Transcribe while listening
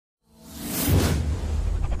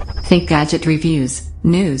Think gadget reviews,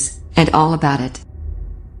 news, and all about it.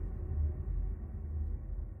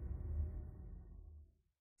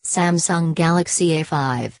 Samsung Galaxy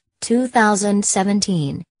A5,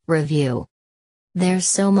 2017, Review. There's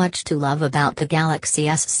so much to love about the Galaxy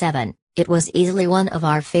S7, it was easily one of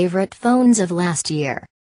our favorite phones of last year.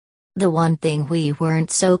 The one thing we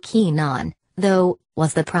weren't so keen on, though,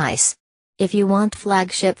 was the price. If you want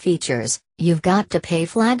flagship features, you've got to pay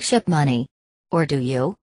flagship money. Or do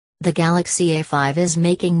you? The Galaxy A5 is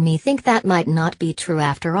making me think that might not be true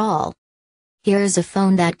after all. Here's a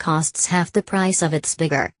phone that costs half the price of its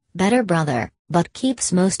bigger, better brother, but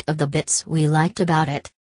keeps most of the bits we liked about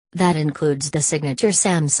it. That includes the signature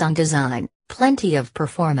Samsung design, plenty of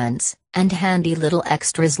performance, and handy little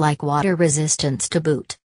extras like water resistance to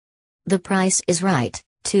boot. The price is right,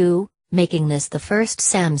 too, making this the first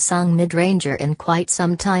Samsung mid-ranger in quite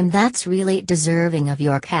some time that's really deserving of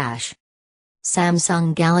your cash.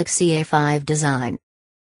 Samsung Galaxy A5 design.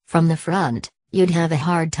 From the front, you'd have a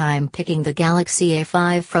hard time picking the Galaxy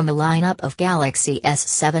A5 from a lineup of Galaxy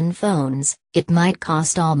S7 phones. It might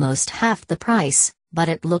cost almost half the price, but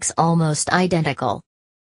it looks almost identical.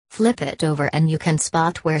 Flip it over and you can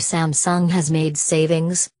spot where Samsung has made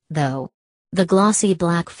savings, though. The glossy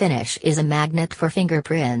black finish is a magnet for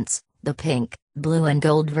fingerprints. The pink, blue and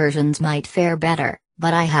gold versions might fare better,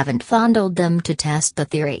 but I haven't fondled them to test the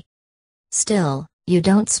theory. Still, you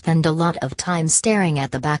don't spend a lot of time staring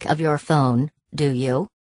at the back of your phone, do you?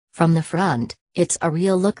 From the front, it's a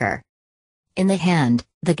real looker. In the hand,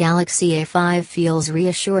 the Galaxy A5 feels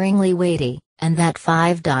reassuringly weighty, and that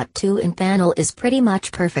 5.2-inch panel is pretty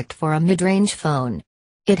much perfect for a mid-range phone.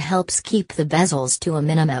 It helps keep the bezels to a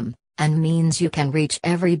minimum, and means you can reach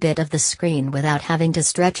every bit of the screen without having to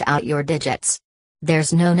stretch out your digits.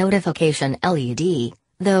 There's no notification LED,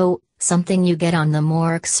 though, something you get on the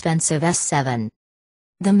more expensive S7.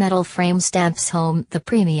 The metal frame stamps home the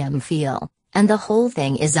premium feel, and the whole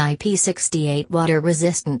thing is IP68 water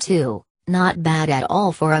resistant too, not bad at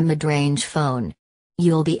all for a mid-range phone.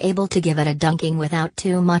 You'll be able to give it a dunking without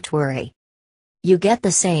too much worry. You get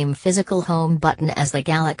the same physical home button as the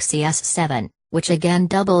Galaxy S7, which again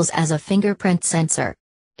doubles as a fingerprint sensor.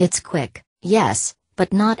 It's quick, yes,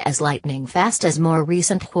 but not as lightning fast as more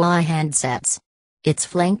recent Huawei handsets. It's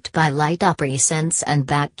flanked by light-up Resense and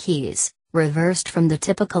back keys, reversed from the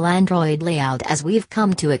typical Android layout as we've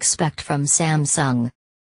come to expect from Samsung.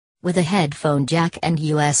 With a headphone jack and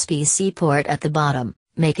USB-C port at the bottom,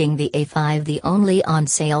 making the A5 the only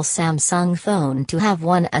on-sale Samsung phone to have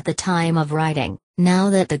one at the time of writing.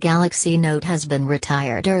 Now that the Galaxy Note has been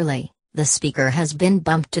retired early, the speaker has been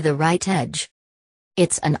bumped to the right edge.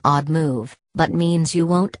 It's an odd move, but means you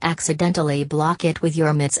won't accidentally block it with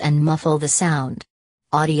your mitts and muffle the sound.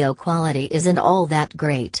 Audio quality isn't all that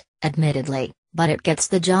great, admittedly, but it gets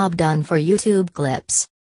the job done for YouTube clips.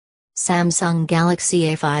 Samsung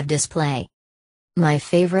Galaxy A5 display. My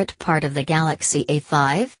favorite part of the Galaxy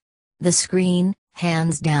A5? The screen,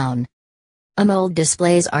 hands down. AMOLED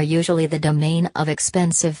displays are usually the domain of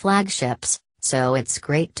expensive flagships, so it's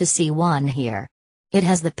great to see one here. It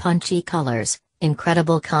has the punchy colors,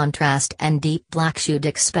 incredible contrast and deep blacks you'd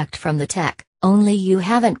expect from the tech, only you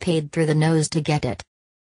haven't paid through the nose to get it.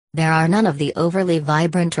 There are none of the overly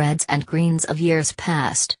vibrant reds and greens of years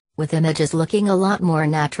past, with images looking a lot more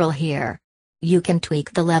natural here. You can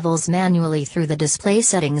tweak the levels manually through the display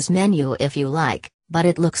settings menu if you like, but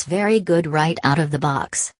it looks very good right out of the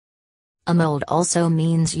box. AMOLED also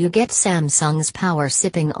means you get Samsung's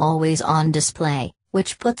power-sipping always-on display,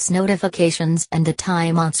 which puts notifications and the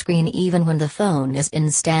time on screen even when the phone is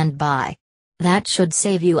in standby. That should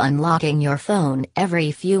save you unlocking your phone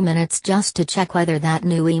every few minutes just to check whether that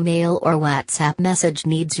new email or WhatsApp message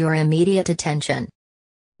needs your immediate attention.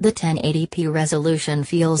 The 1080p resolution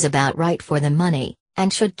feels about right for the money,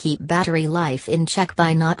 and should keep battery life in check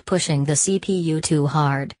by not pushing the CPU too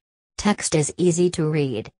hard. Text is easy to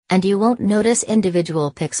read, and you won't notice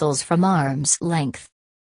individual pixels from arm's length.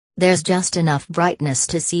 There's just enough brightness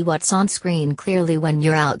to see what's on screen clearly when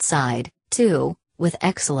you're outside, too, with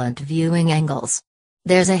excellent viewing angles.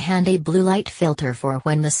 There's a handy blue light filter for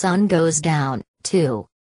when the sun goes down, too.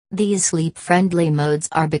 These sleep-friendly modes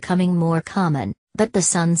are becoming more common, but the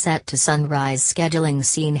sunset to sunrise scheduling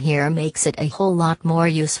seen here makes it a whole lot more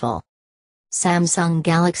useful. Samsung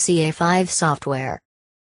Galaxy A5 software.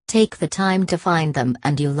 Take the time to find them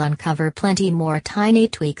and you'll uncover plenty more tiny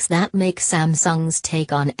tweaks that make Samsung's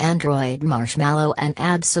take on Android marshmallow an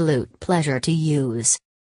absolute pleasure to use.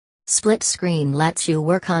 Split screen lets you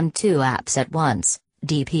work on two apps at once,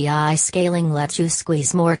 DPI scaling lets you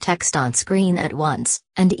squeeze more text on screen at once,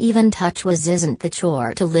 and even TouchWiz isn't the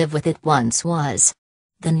chore to live with it once was.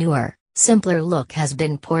 The newer, simpler look has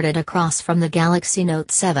been ported across from the Galaxy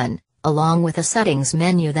Note 7, along with a settings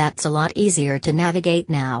menu that's a lot easier to navigate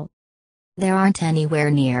now. There aren't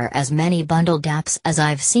anywhere near as many bundled apps as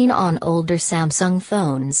I've seen on older Samsung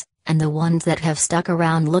phones, and the ones that have stuck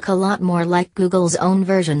around look a lot more like Google's own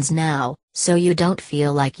versions now, so you don't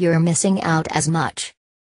feel like you're missing out as much.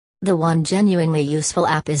 The one genuinely useful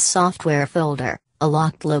app is Software Folder, a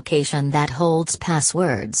locked location that holds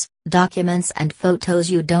passwords, documents and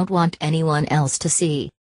photos you don't want anyone else to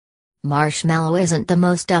see. Marshmallow isn't the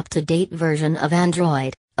most up-to-date version of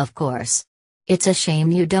Android, of course. It's a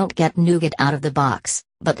shame you don't get Nougat out of the box,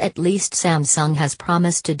 but at least Samsung has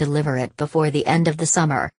promised to deliver it before the end of the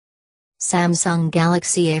summer. Samsung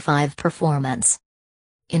Galaxy A5 Performance.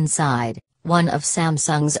 Inside, one of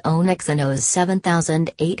Samsung's own Exynos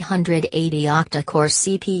 7880 octa-core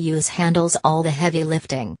CPUs handles all the heavy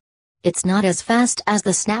lifting. It's not as fast as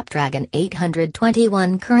the Snapdragon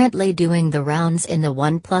 821 currently doing the rounds in the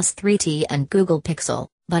OnePlus 3T and Google Pixel,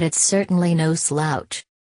 but it's certainly no slouch.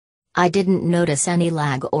 I didn't notice any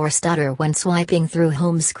lag or stutter when swiping through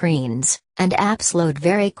home screens, and apps load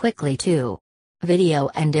very quickly too. Video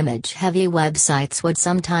and image-heavy websites would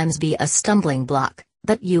sometimes be a stumbling block,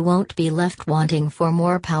 but you won't be left wanting for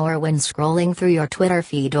more power when scrolling through your Twitter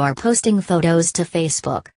feed or posting photos to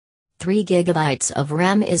Facebook. 3 GB of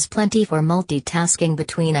RAM is plenty for multitasking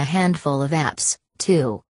between a handful of apps,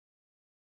 too.